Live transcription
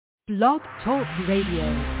Blog Talk Radio.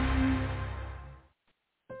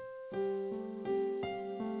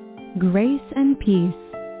 Grace and Peace,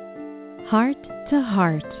 Heart to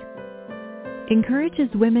Heart, encourages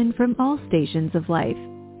women from all stations of life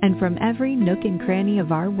and from every nook and cranny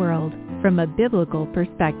of our world from a biblical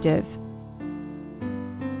perspective.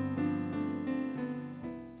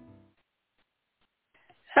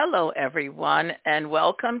 Hello, everyone, and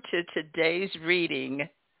welcome to today's reading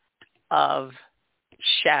of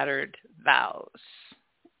Shattered Vows.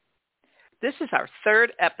 This is our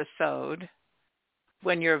third episode.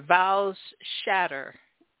 When your vows shatter,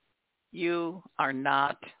 you are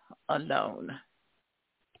not alone.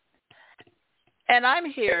 And I'm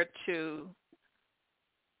here to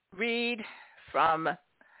read from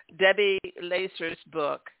Debbie Laaser's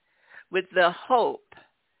book with the hope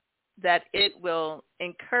that it will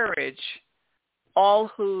encourage all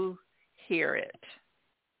who hear it.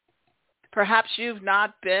 Perhaps you've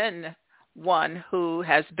not been one who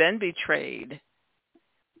has been betrayed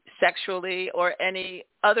sexually or any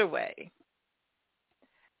other way.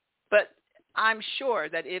 But I'm sure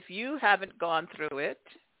that if you haven't gone through it,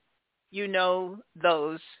 you know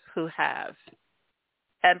those who have.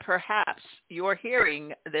 And perhaps your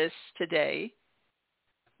hearing this today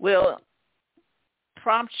will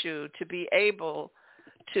prompt you to be able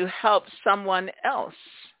to help someone else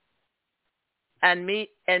and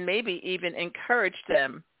maybe even encourage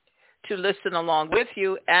them to listen along with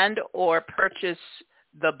you and or purchase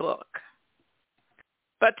the book.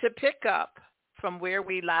 But to pick up from where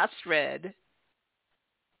we last read,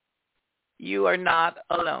 you are not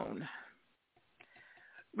alone.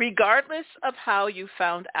 Regardless of how you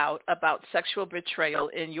found out about sexual betrayal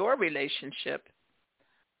in your relationship,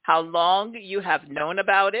 how long you have known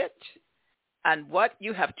about it, and what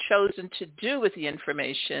you have chosen to do with the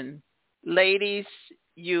information, ladies,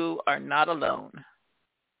 you are not alone.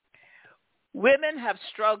 Women have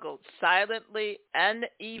struggled silently and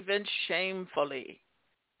even shamefully,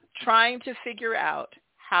 trying to figure out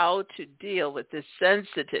how to deal with this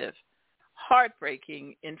sensitive,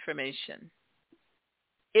 heartbreaking information.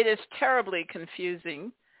 It is terribly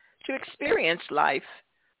confusing to experience life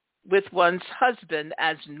with one's husband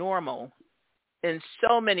as normal in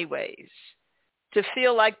so many ways, to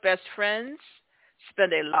feel like best friends,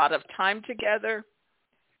 spend a lot of time together,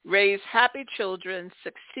 raise happy children,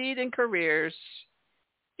 succeed in careers,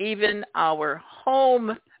 even our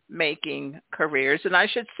homemaking careers, and I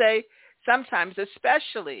should say sometimes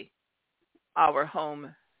especially our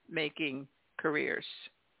homemaking careers,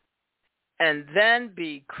 and then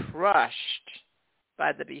be crushed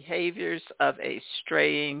by the behaviors of a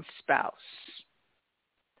straying spouse.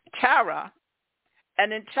 Tara,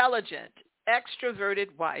 an intelligent,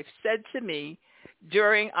 extroverted wife, said to me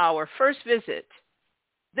during our first visit,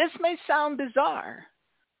 "This may sound bizarre,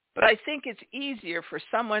 but I think it's easier for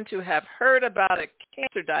someone to have heard about a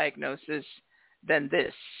cancer diagnosis than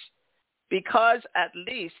this, because at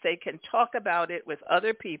least they can talk about it with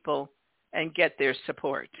other people and get their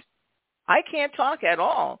support. I can't talk at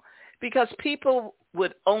all because people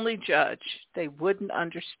would only judge. They wouldn't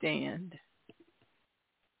understand."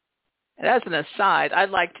 And as an aside,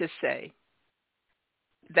 I'd like to say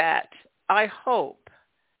that I hope,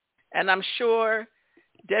 and I'm sure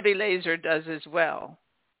Debbie Laaser does as well,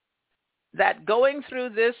 that going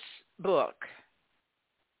through this book,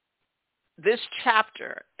 this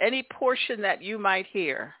chapter, any portion that you might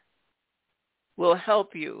hear, will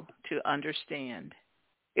help you to understand.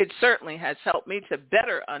 It certainly has helped me to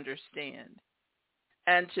better understand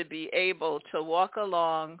and to be able to walk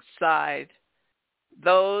alongside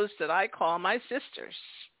those that I call my sisters.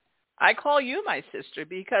 I call you my sister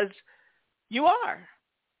because you are.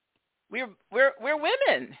 We're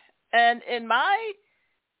women, and in my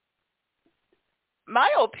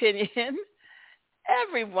opinion,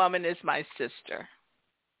 every woman is my sister.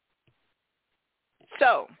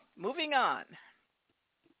 So, moving on.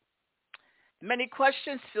 Many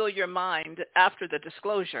questions fill your mind after the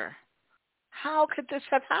disclosure. How could this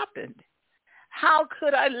have happened? How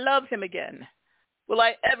could I love him again? Will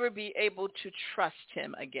I ever be able to trust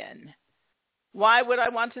him again? Why would I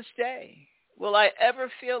want to stay? Will I ever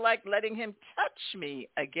feel like letting him touch me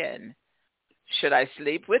again? Should I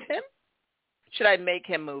sleep with him? Should I make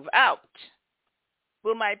him move out?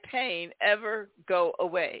 Will my pain ever go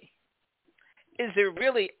away? Is there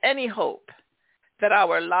really any hope that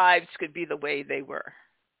our lives could be the way they were?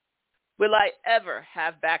 Will I ever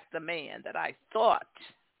have back the man that I thought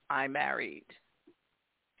I married?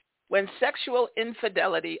 When sexual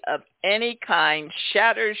infidelity of any kind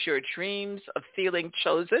shatters your dreams of feeling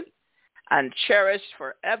chosen and cherished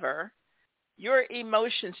forever, Your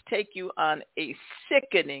emotions take you on a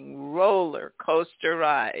sickening roller coaster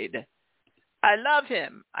ride. I love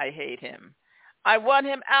him. I hate him. I want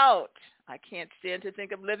him out. I can't stand to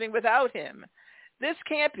think of living without him. This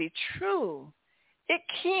can't be true. It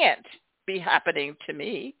can't be happening to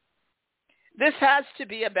me. This has to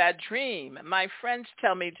be a bad dream. My friends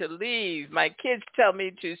tell me to leave. My kids tell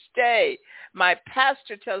me to stay. My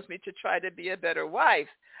pastor tells me to try to be a better wife.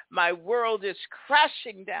 My world is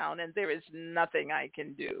crashing down and there is nothing I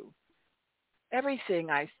can do. Everything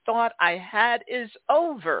I thought I had is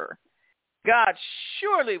over. God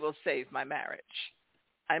surely will save my marriage.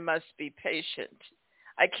 I must be patient.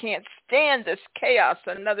 I can't stand this chaos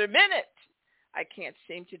another minute. I can't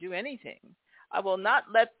seem to do anything. I will not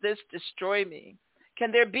let this destroy me.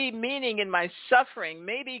 Can there be meaning in my suffering?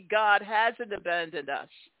 Maybe God hasn't abandoned us.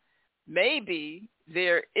 Maybe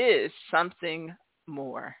there is something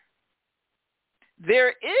more.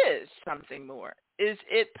 There is something more. Is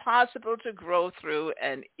it possible to grow through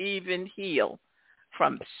and even heal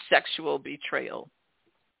from sexual betrayal?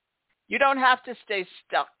 You don't have to stay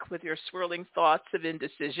stuck with your swirling thoughts of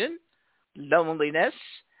indecision, loneliness,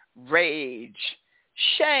 rage,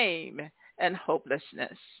 shame, and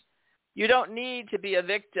hopelessness. You don't need to be a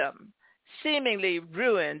victim, seemingly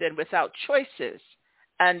ruined and without choices,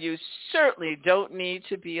 and you certainly don't need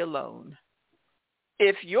to be alone.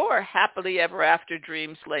 If your happily ever after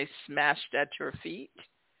dreams lay smashed at your feet,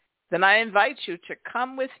 then I invite you to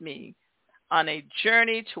come with me on a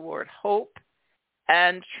journey toward hope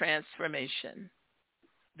and transformation.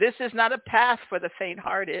 This is not a path for the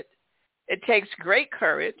faint-hearted. It takes great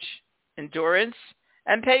courage, endurance,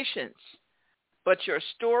 and patience. But your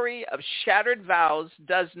story of shattered vows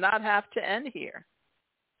does not have to end here.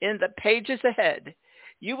 In the pages ahead,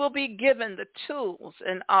 you will be given the tools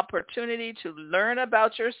and opportunity to learn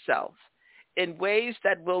about yourself in ways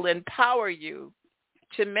that will empower you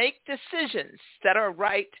to make decisions that are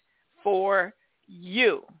right for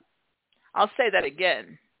you. I'll say that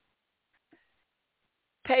again.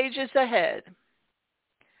 Pages ahead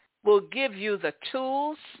will give you the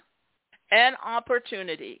tools and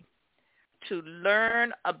opportunity to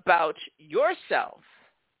learn about yourself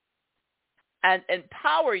and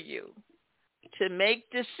empower you to make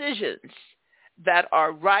decisions that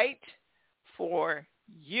are right for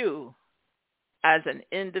you as an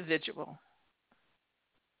individual.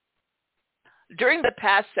 During the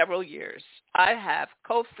past several years, I have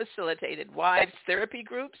co-facilitated wives therapy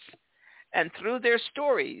groups, and through their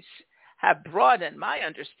stories have broadened my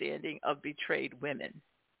understanding of betrayed women.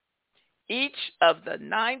 Each of the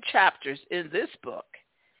 9 chapters in this book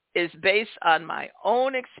is based on my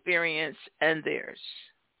own experience and theirs.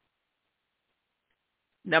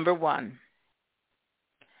 Number 1,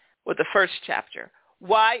 with the first chapter,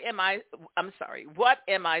 what am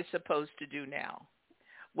I supposed to do now?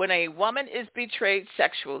 When a woman is betrayed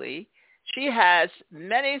sexually, she has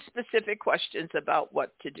many specific questions about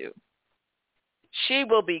what to do. She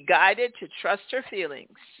will be guided to trust her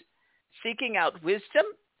feelings, seeking out wisdom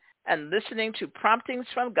and listening to promptings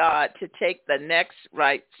from God to take the next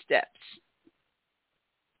right steps.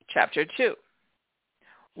 Chapter 2.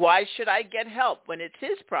 Why should I get help when it's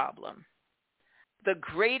his problem? The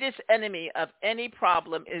greatest enemy of any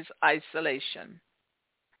problem is isolation.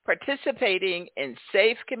 Participating in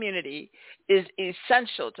safe community is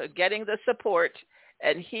essential to getting the support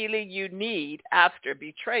and healing you need after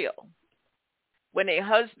betrayal. When a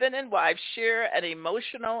husband and wife share an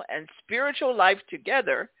emotional and spiritual life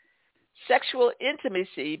together, sexual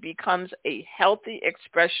intimacy becomes a healthy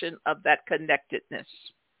expression of that connectedness.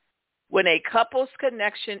 When a couple's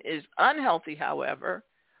connection is unhealthy, however,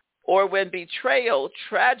 or when betrayal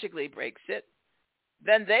tragically breaks it,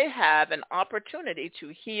 then they have an opportunity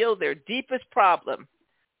to heal their deepest problem,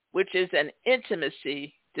 which is an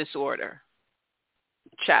intimacy disorder.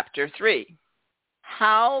 Chapter 3.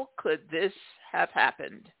 How could this have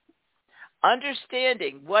happened?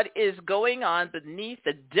 Understanding what is going on beneath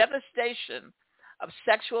the devastation of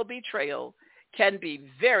sexual betrayal can be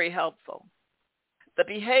very helpful. The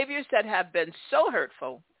behaviors that have been so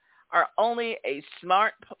hurtful are only a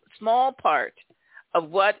small part of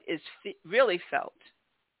what is really felt,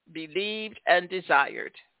 believed, and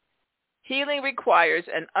desired. Healing requires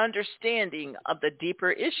an understanding of the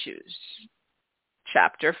deeper issues.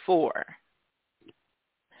 Chapter 4.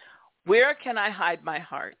 Where can I hide my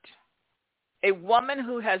heart? A woman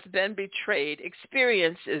who has been betrayed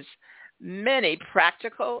experiences many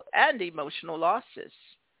practical and emotional losses.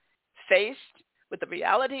 Faced with the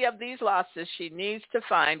reality of these losses, she needs to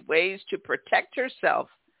find ways to protect herself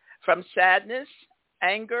from sadness,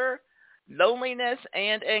 anger, loneliness,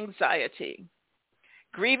 and anxiety.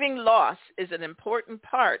 Grieving loss is an important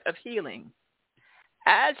part of healing,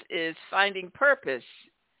 as is finding purpose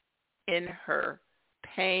in her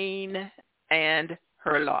pain and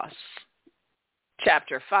her loss.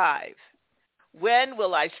 Chapter 5. When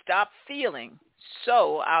will I stop feeling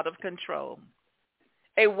so out of control?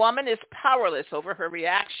 A woman is powerless over her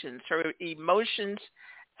reactions, her emotions,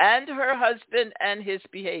 and her husband and his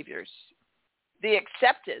behaviors. The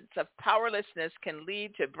acceptance of powerlessness can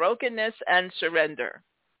lead to brokenness and surrender,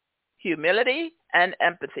 humility and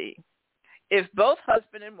empathy. If both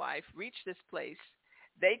husband and wife reach this place,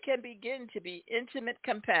 they can begin to be intimate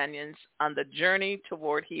companions on the journey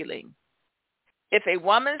toward healing. If a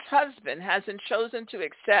woman's husband hasn't chosen to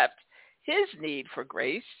accept his need for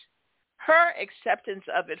grace, her acceptance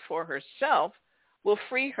of it for herself will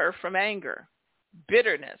free her from anger,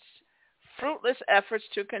 bitterness, fruitless efforts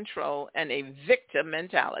to control, and a victim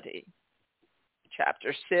mentality.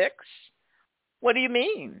 Chapter 6. What do you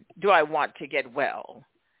mean? Do I want to get well?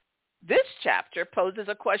 This chapter poses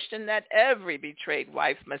a question that every betrayed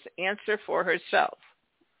wife must answer for herself.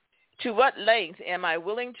 To what length am I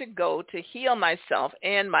willing to go to heal myself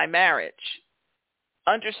and my marriage?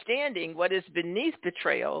 Understanding what is beneath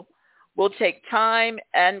betrayal will take time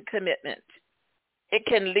and commitment. It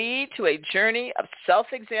can lead to a journey of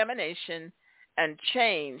self-examination and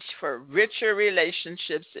change for richer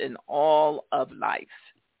relationships in all of life.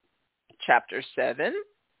 Chapter 7.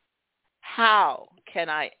 How can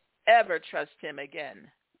I ever trust him again?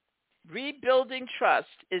 Rebuilding trust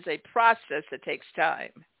is a process that takes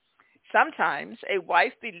time. Sometimes a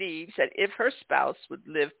wife believes that if her spouse would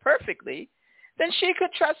live perfectly, then she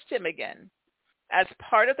could trust him again. As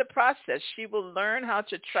part of the process, she will learn how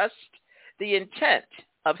to trust the intent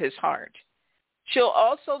of his heart. She'll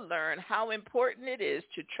also learn how important it is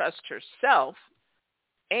to trust herself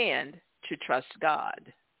and to trust God.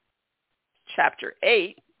 Chapter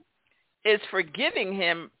 8. Is forgiving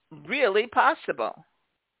him really possible?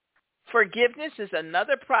 Forgiveness is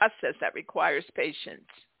another process that requires patience.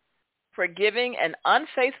 Forgiving an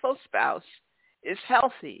unfaithful spouse is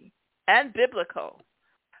healthy and biblical,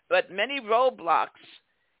 but many roadblocks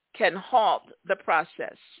can halt the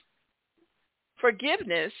process.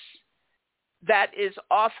 Forgiveness that is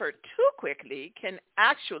offered too quickly can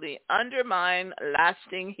actually undermine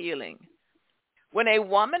lasting healing. When a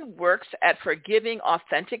woman works at forgiving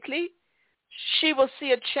authentically, she will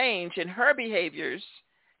see a change in her behaviors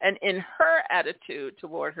and in her attitude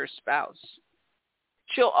toward her spouse.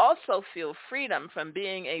 She'll also feel freedom from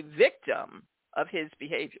being a victim of his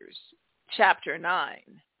behaviors. Chapter 9.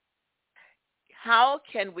 How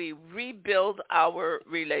can we rebuild our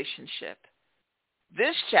relationship?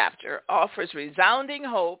 This chapter offers resounding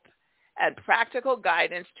hope and practical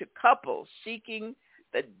guidance to couples seeking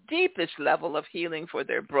the deepest level of healing for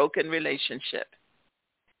their broken relationship.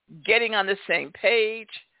 Getting on the same page,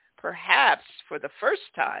 perhaps for the first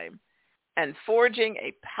time, and forging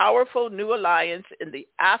a powerful new alliance in the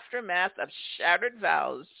aftermath of shattered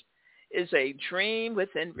vows is a dream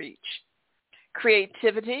within reach.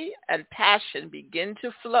 Creativity and passion begin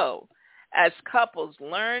to flow as couples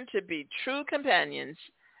learn to be true companions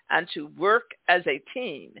and to work as a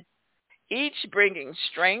team, each bringing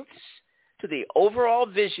strengths to the overall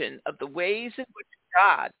vision of the ways in which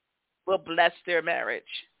God will bless their marriage.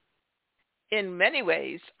 In many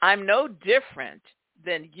ways, I'm no different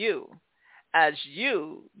than you as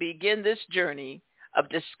you begin this journey of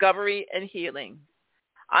discovery and healing.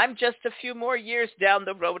 I'm just a few more years down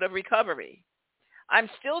the road of recovery. I'm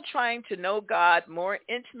still trying to know God more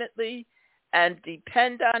intimately and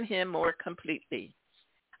depend on him more completely.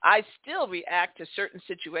 I still react to certain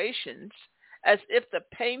situations as if the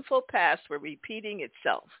painful past were repeating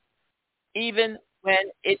itself, even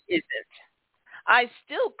when it isn't. I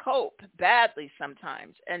still cope badly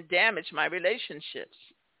sometimes and damage my relationships.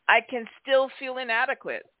 I can still feel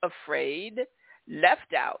inadequate, afraid,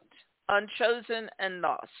 left out, unchosen, and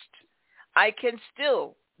lost. I can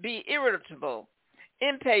still be irritable,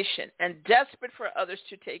 impatient, and desperate for others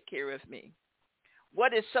to take care of me.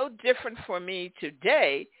 What is so different for me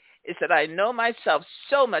today is that I know myself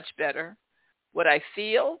so much better, what I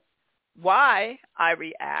feel, why I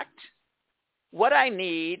react, what I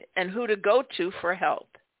need, and who to go to for help.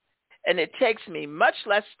 And it takes me much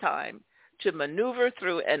less time to maneuver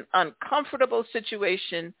through an uncomfortable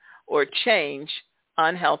situation or change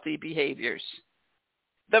unhealthy behaviors.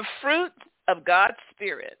 The fruit of God's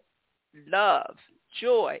Spirit, love,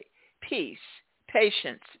 joy, peace,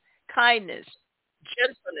 patience, kindness,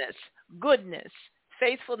 gentleness, goodness,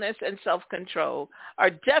 faithfulness, and self-control are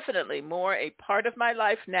definitely more a part of my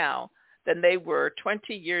life now than they were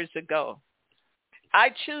 20 years ago. I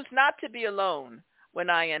choose not to be alone when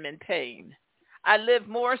I am in pain. I live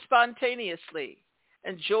more spontaneously,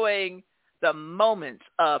 enjoying the moments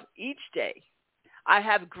of each day. I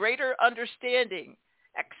have greater understanding,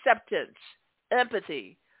 acceptance,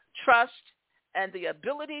 empathy, trust, and the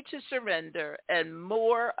ability to surrender and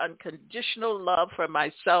more unconditional love for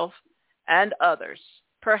myself and others.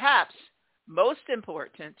 Perhaps most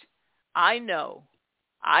important, I know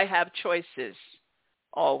I have choices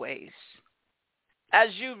always. As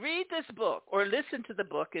you read this book or listen to the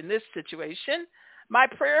book in this situation, my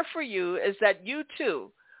prayer for you is that you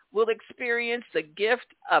too will experience the gift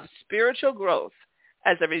of spiritual growth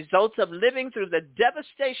as a result of living through the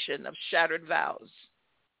devastation of shattered vows.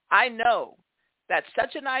 I know that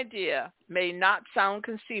such an idea may not sound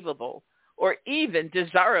conceivable or even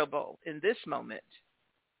desirable in this moment,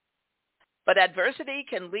 but adversity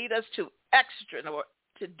can lead us to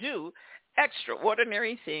do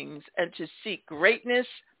extraordinary things and to seek greatness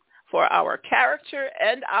for our character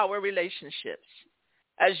and our relationships.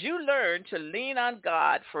 As you learn to lean on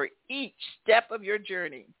God for each step of your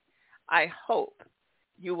journey, I hope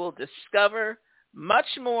you will discover much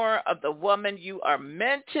more of the woman you are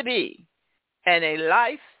meant to be and a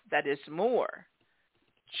life that is more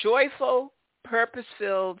joyful,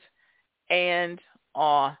 purpose-filled, and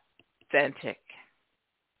authentic.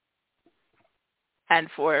 And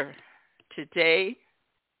for today,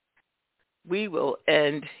 we will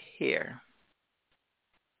end here.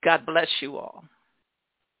 God bless you all.